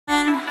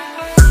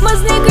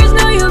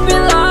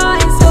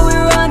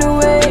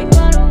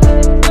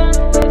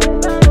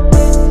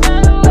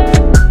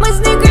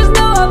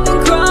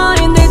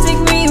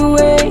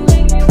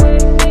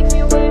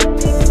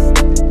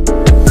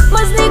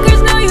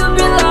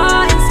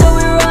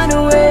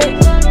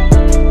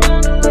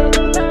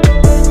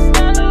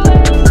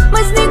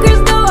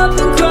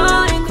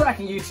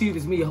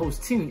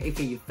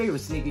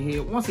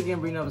Sneakerhead. Once again,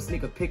 bringing up a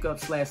sneaker pickup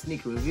 /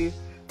 sneaker review.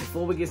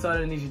 Before we get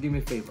started, I need you to do me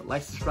a favor.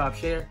 Like, subscribe,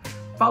 share.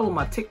 Follow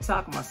my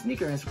TikTok, my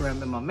sneaker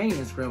Instagram, and my main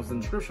Instagram is in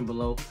the description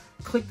below.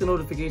 Click the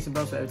notification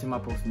bell so every time I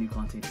post new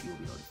content, you'll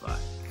be notified.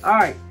 All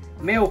right,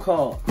 mail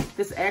call.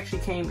 This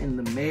actually came in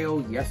the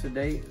mail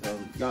yesterday.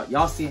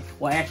 Y'all see it?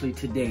 Well, actually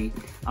today.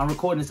 I'm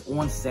recording this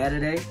on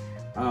Saturday.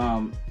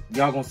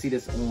 Y'all gonna see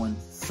this on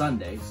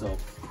Sunday. So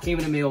it came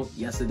in the mail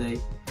yesterday.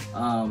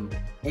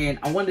 And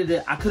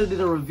I could have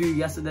did a review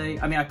yesterday.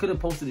 I mean, I could have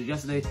posted it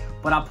yesterday,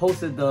 but I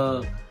posted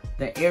the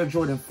Air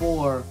Jordan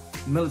 4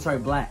 Military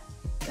Black.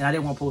 And I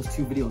didn't want to post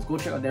 2 videos. Go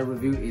check out that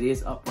review. It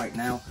is up right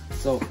now.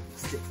 So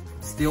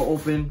still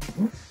open.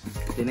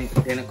 Didn't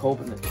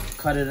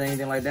cut it or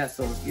anything like that.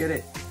 So let's get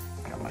it.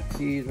 Got my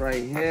keys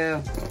right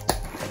here.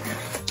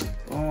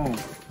 Boom.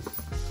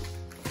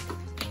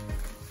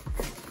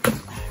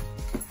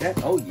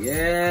 Oh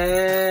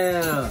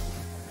yeah.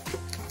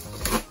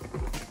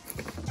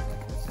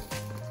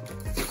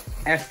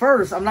 At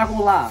first, I'm not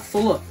gonna lie.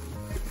 So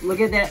look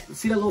at that.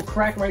 See that little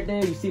crack right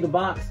there? You see the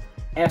box?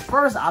 At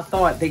first, I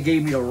thought they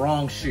gave me the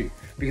wrong shoe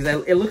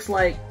because it looks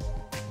like.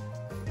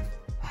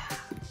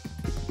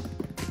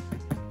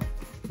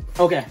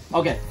 Okay.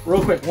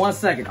 Real quick, 1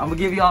 second. I'm gonna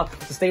give y'all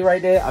to stay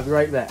right there. I'll be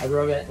right back.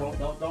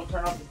 Don't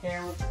turn off the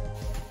camera.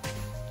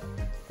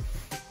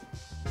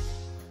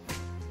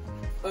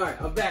 All right,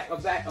 I'm back.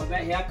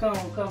 Here I come.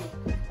 I'm coming.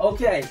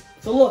 Okay,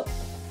 so look.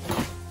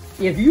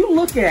 If you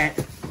look at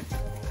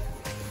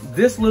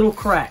this little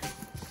crack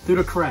through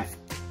the crack,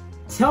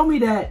 tell me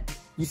that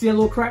you see a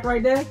little crack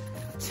right there.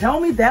 Tell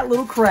me that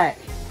little crack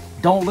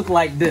don't look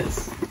like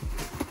this.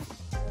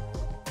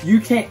 You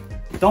can't.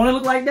 Don't it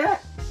look like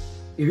that?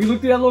 If you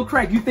look through that little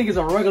crack, you think it's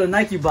a regular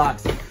Nike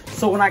box.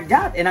 So when I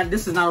got,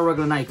 this is not a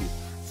regular Nike.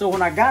 So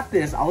when I got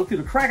this, I looked through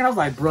the crack and I was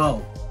like,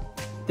 bro,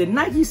 did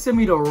Nike send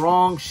me the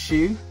wrong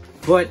shoe?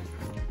 But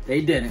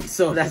they didn't,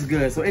 so that's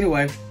good. So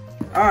anyway,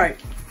 all right,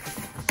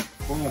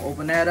 boom,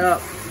 open that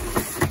up.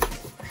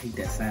 I hate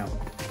that sound.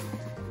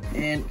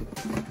 And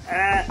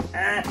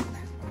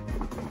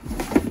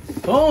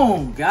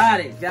boom, got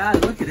it.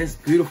 Look at this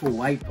beautiful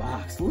white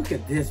box. Look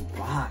at this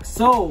box.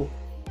 So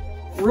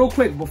real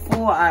quick,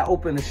 before I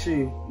open the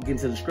shoe, get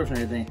into the description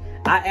and everything,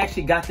 I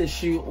actually got this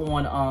shoe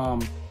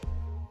on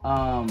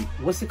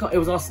what's it called? It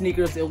was on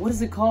sneakers. What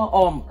is it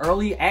called?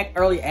 Early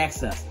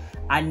access.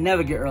 I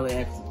never get early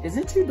access. Is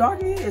it too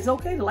dark in here? It's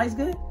okay? The light's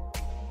good?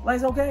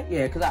 Light's okay?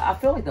 Yeah, because I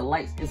feel like the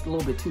light's a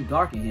little bit too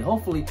dark in here.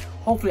 Hopefully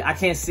I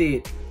can't see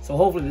it. So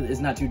hopefully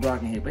it's not too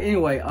dark in here. But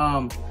anyway,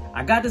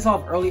 I got this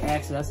off early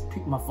access.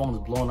 My phone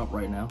is blowing up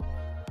right now.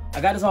 I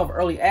got this off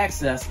early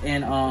access,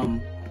 and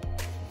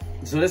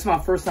so this is my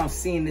first time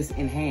seeing this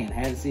in hand. I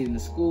hadn't seen it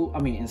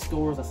in in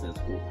stores. I said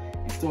school.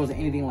 In stores or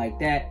anything like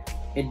that.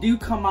 It do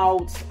come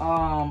out,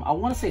 I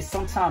want to say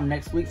sometime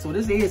next week. So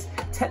this is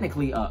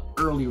technically a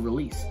early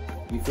release.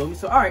 You feel me?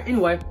 So all right,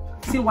 anyway,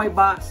 see the white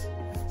box,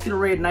 see the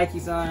red Nike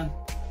sign.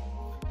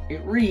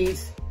 It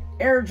reads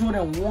Air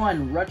Jordan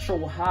 1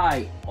 Retro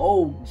High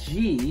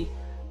OG.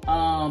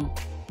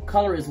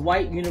 Color is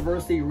white,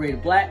 university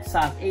rated black,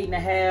 size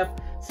 8.5.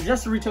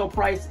 Suggested retail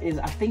price is,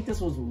 I think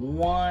this was it's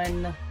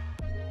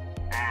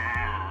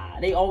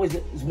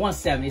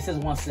 170. It says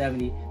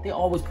 170. They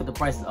always put the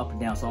prices up and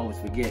down, so I always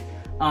forget.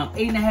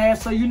 8.5.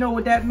 So you know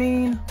what that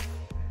means?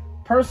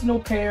 Personal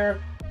pair,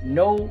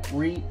 no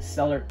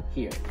reseller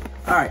here.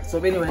 All right. So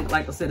anyway,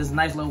 like I said, this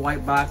nice little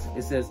white box.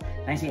 It says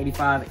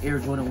 1985 Air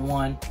Jordan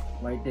 1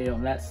 right there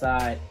on that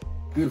side.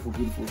 Beautiful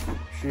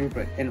shoe.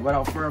 And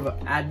without further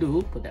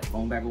ado, put that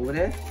phone back over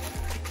there.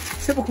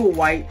 Typical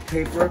white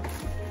paper.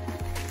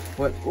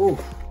 But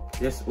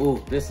this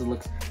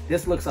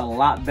looks a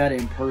lot better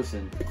in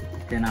person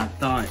than I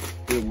thought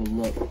it would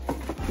look.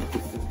 Put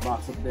this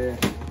box up there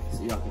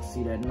so y'all can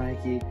see that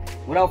Nike.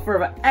 Without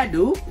further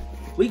ado,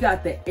 we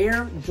got the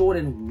Air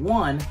Jordan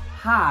 1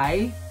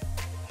 High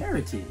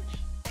Heritage.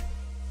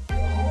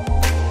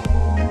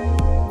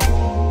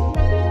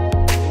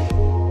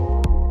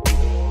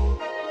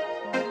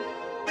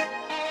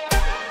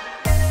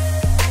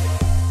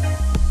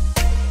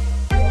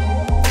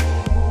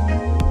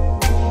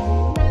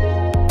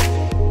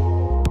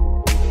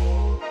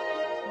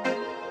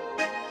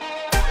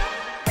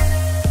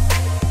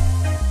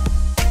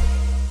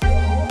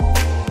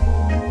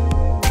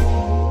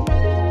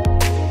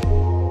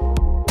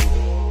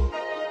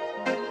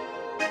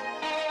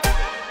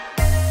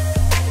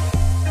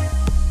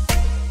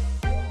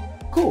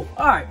 Cool.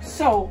 All right.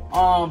 So,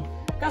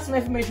 got some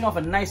information off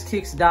of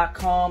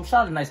NiceKicks.com.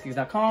 Shout out to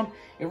NiceKicks.com.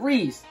 It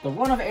reads, the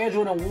run of Air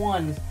Jordan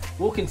 1s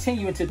will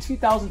continue into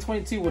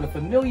 2022 with a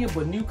familiar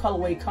but new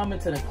colorway coming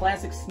to the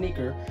classic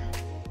sneaker,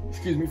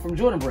 from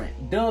Jordan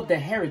Brand. Dubbed the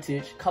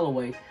Heritage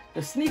colorway,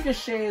 the sneaker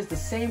shares the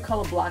same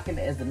color blocking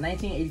as the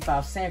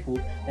 1985 sample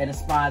that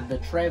inspired the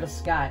Travis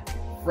Scott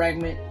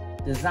fragment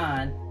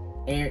design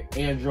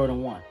Air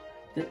Jordan 1.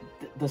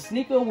 The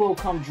sneaker will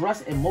come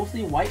dressed in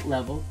mostly white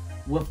leather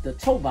with the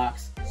toe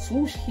box,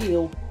 swoosh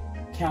heel,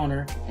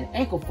 counter, and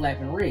ankle flap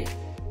in red.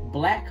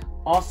 Black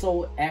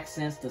also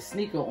accents the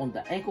sneaker on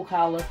the ankle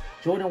collar,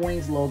 Jordan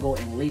Wings logo,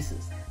 and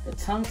laces. The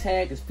tongue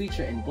tag is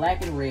featured in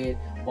black and red,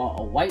 while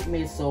a white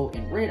midsole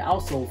and red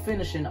outsole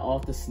finishing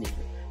off the sneaker.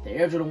 The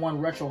Air Jordan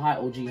 1 Retro High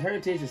OG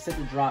Heritage is set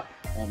to drop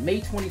on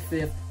May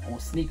 25th on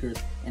sneakers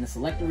and the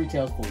selected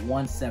retails for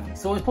 $170.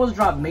 So it's supposed to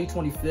drop May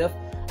 25th.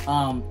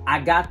 I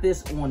got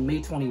this on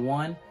May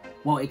 21.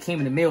 Well, it came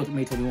in the mail to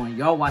May 21.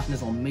 Y'all watching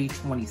this on May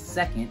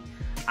 22nd.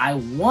 I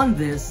won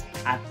this,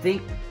 I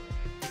think,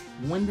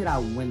 when did I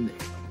win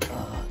this?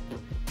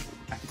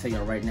 I can tell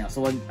y'all right now.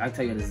 So I'll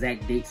tell you the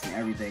exact dates and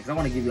everything. So I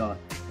want to give y'all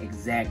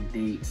exact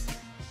dates.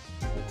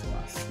 Go to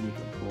my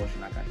sneaker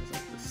portion. I got this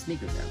up. The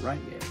sneakers at right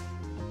here.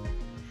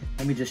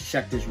 Let me just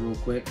check this real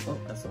quick. Oh,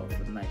 that's all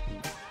for the Nike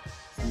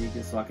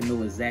sneakers, so I can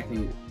know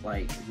exactly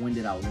like when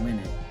did I win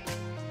it.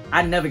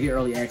 I never get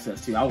early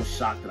access too. I was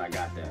shocked that I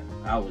got that.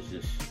 I was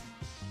just,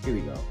 here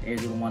we go. Air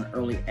Jordan 1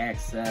 early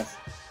access.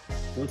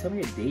 Will it tell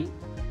me a date?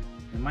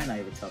 It might not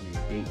even tell me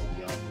a date, to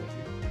be honest with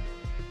you.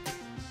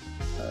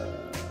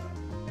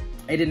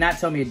 It did not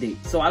tell me a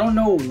date, so I don't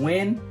know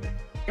when.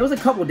 It was a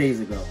couple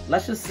days ago.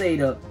 Let's just say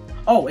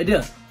oh, it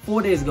does.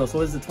 4 days ago. So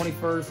it's the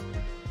 21st,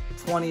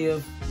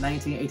 20th,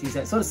 19th,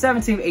 18th. So the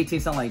 17th,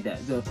 18th, something like that.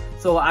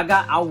 So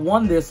I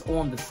won this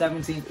on the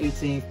 17th,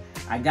 18th.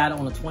 I got it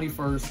on the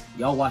 21st.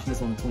 Y'all watching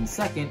this on the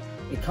 22nd.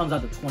 It comes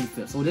out the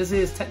 25th. So this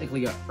is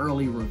technically an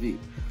early review.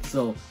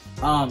 So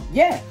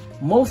yeah,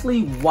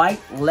 mostly white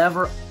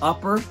leather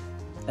upper,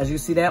 as you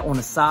see that on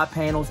the side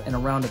panels and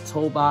around the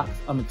toe box,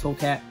 the toe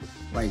cap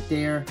right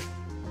there.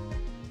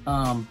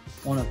 On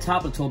the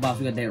top of the toe box,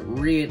 we got that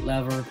red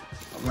leather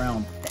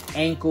around the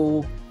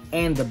ankle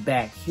and the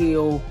back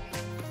heel.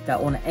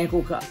 Got on the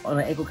ankle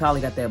collar,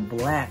 got that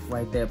black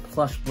right there,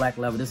 plush black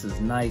leather. This is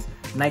nice.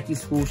 Nike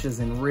swooshes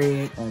in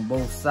red on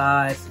both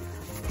sides.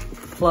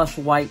 Plush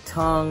white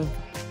tongue.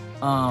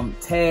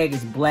 Tag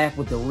is black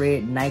with the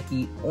red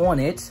Nike on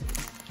it.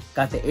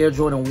 Got the Air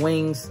Jordan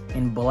Wings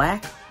in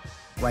black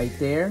right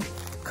there.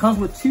 Comes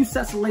with 2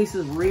 sets of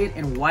laces, red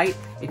and white.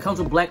 It comes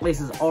with black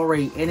laces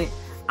already in it.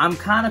 I'm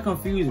kind of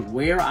confused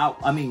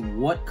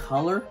what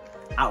color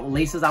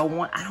laces I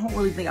want. I don't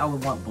really think I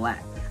would want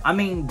black. I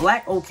mean,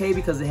 black okay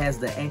because it has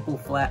the ankle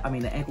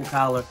the ankle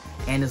collar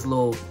and this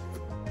little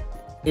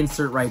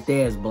insert right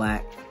there is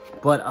black.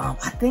 But I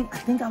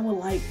think I would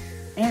like,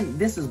 and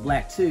this is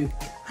black too.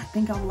 I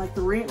think I would like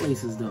the red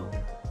laces though.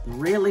 The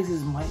red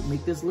laces might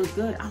make this look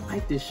good. I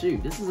like this shoe.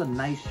 This is a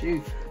nice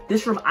shoe.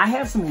 I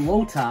have some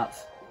low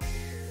tops.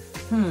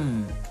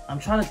 I'm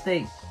trying to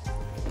think.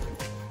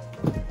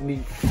 Let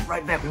me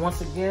right back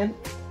once again.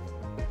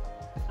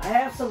 I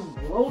have some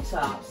low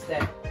tops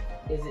that,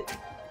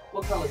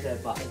 what color is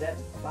that box? Is that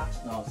box?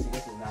 No, see,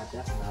 that's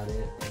not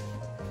it.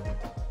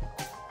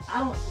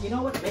 You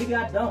know what? Maybe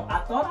I don't.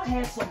 I thought I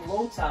had some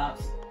low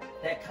tops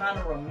that kind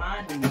of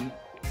reminded me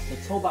the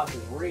toe box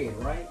is red,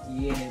 right?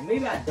 Yeah,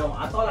 maybe I don't.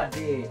 I thought I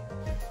did.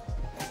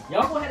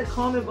 Y'all go ahead and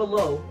comment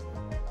below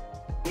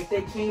if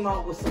they came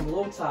out with some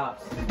low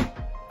tops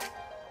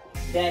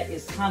that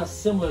is kind of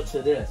similar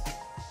to this.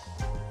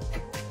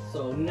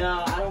 So,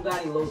 no, I don't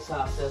got any low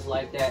tops that's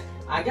like that.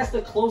 I guess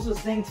the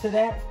closest thing to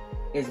that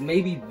is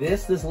maybe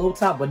this low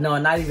top, but no,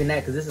 not even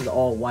that, because this is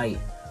all white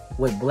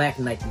with black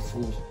Nike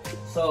swoosh.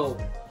 So,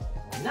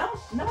 no,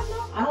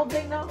 I don't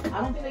think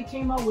they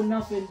came out with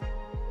nothing,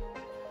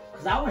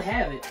 because I would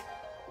have it,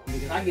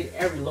 because I get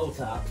every low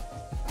top.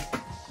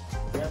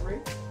 Is that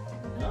right?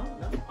 No?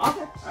 Okay, all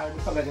right, let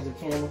me come back into the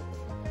camera.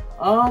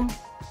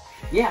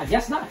 Yeah, I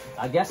guess not.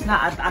 I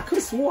could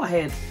have swore I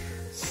had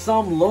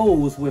some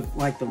lows with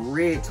like the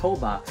red toe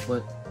box,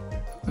 but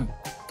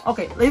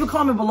okay, leave a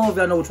comment below if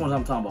y'all know which ones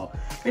I'm talking about.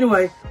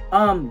 Anyway,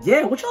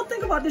 yeah, what y'all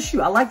think about this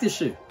shoe? I like this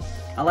shoe.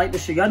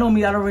 Y'all know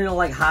me, I don't really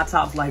like high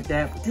tops like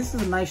that, but this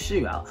is a nice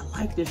shoe. I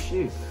like this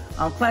shoe.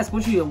 Class,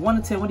 what you 1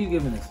 to 10, what are you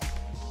giving this?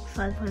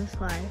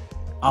 5.5.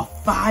 A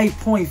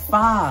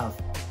 5.5.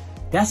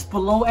 That's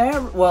below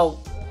average.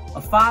 Well,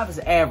 a 5 is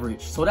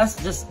average, so that's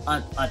just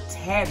a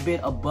tad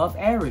bit above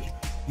average.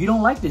 You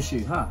don't like this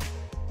shoe, huh?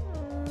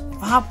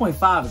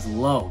 5.5 is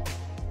low.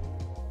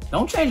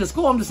 Don't change the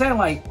score. I'm just saying,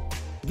 like,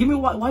 give me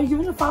why are you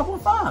giving it a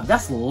 5.5?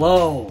 That's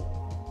low.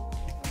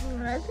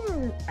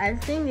 I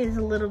think it's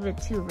a little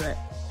bit too red.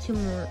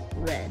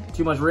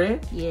 Too much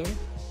red? Yeah,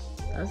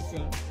 I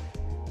think.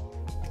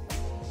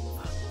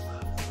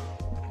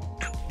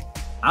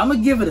 I'm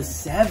gonna give it a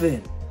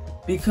 7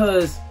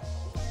 because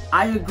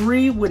I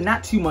agree with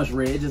not too much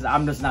red.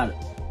 I'm just not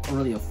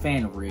really a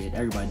fan of red.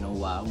 Everybody know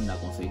why. We're not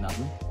gonna say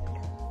nothing.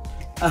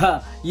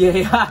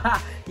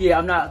 Yeah,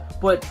 I'm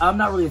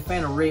not really a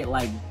fan of red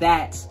like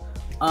that.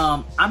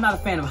 I'm not a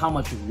fan of how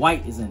much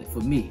white is in it for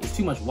me. It's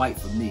too much white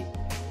for me.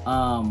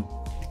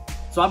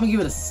 So I'm gonna give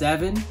it a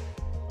 7,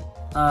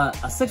 a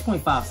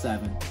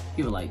 6.57.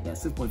 Give it like that,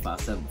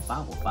 6.57.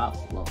 5.5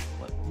 is low,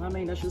 but I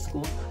mean that's just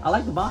cool. I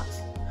like the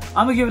box.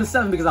 I'm gonna give it a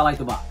 7 because I like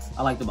the box.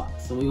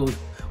 So we gonna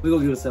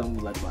give it a 7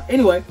 because we like the box.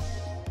 Anyway,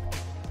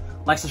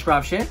 like,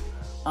 subscribe, share.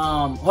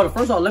 Hold on.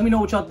 First of all, let me know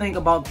what y'all think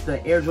about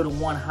the Air Jordan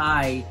 1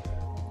 High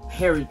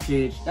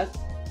Heritage. I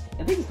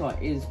think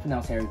it's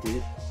pronounced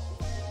Heritage.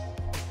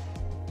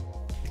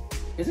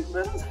 Is it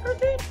Brandon's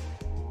heritage?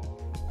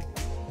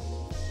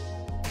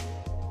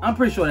 I'm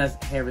pretty sure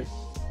that's heritage.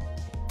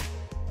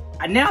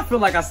 Now I feel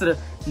like I said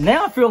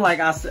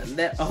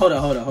that. Hold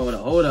up.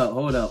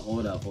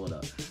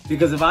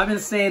 Because if I've been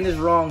saying this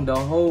wrong the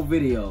whole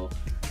video,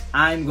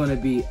 I'm gonna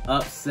be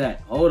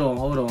upset. Hold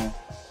on.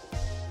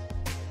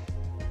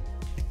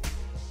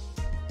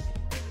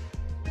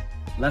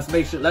 Let's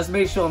make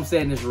sure I'm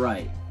saying this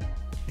right.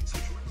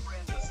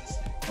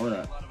 Hold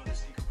up.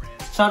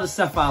 Shout out to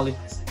Seth Fowler.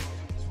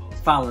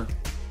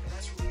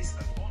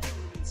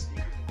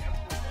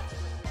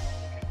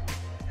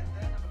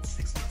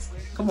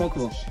 Come on.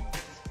 Come on.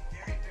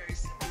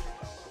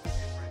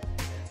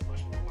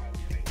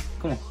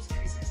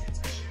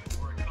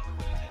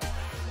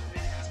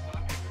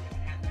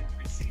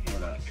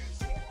 Hold up.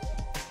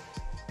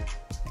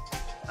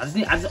 I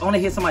just want to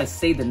hear somebody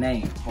say the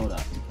name. Hold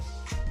up.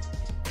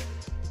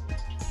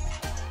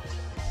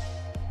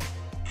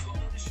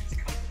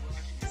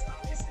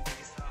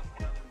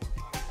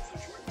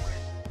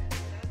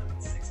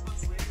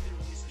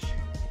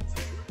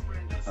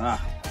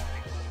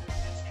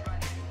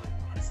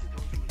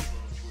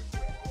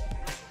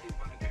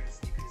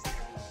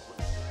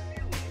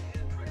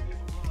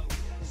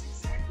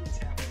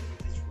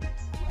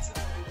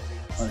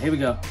 Oh, here we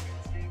go.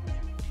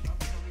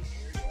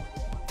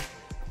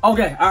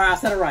 Okay, all right, I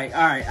said it right.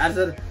 All right, I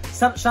said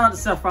shout out to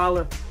Seth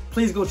Fowler.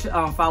 Please go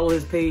follow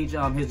his page,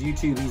 his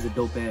YouTube. He's a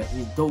dope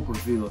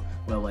reviewer,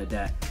 well like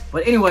that.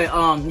 But anyway,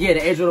 yeah,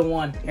 the Air Jordan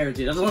 1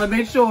 heritage. I just want to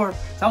make sure.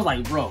 So I was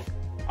like, bro,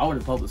 I went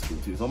to public school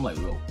too, so I'm like,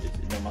 bro,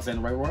 am I saying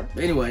the right word?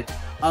 But anyway,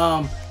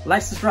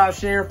 like, subscribe,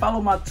 share,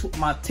 follow my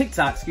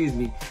TikTok, excuse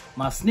me,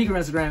 my sneaker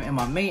Instagram, and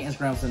my main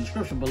Instagram is in the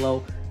description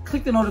below.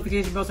 Click the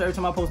notification bell so every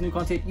time I post new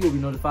content, you will be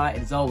notified.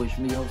 And as always,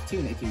 from me, your host,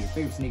 Tune, aka your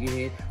favorite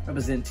sneakerhead,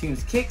 representing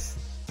Tune's Kicks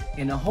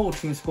and the whole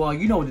Tune squad.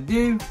 You know what to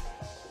do.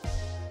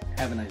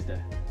 Have a nice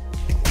day.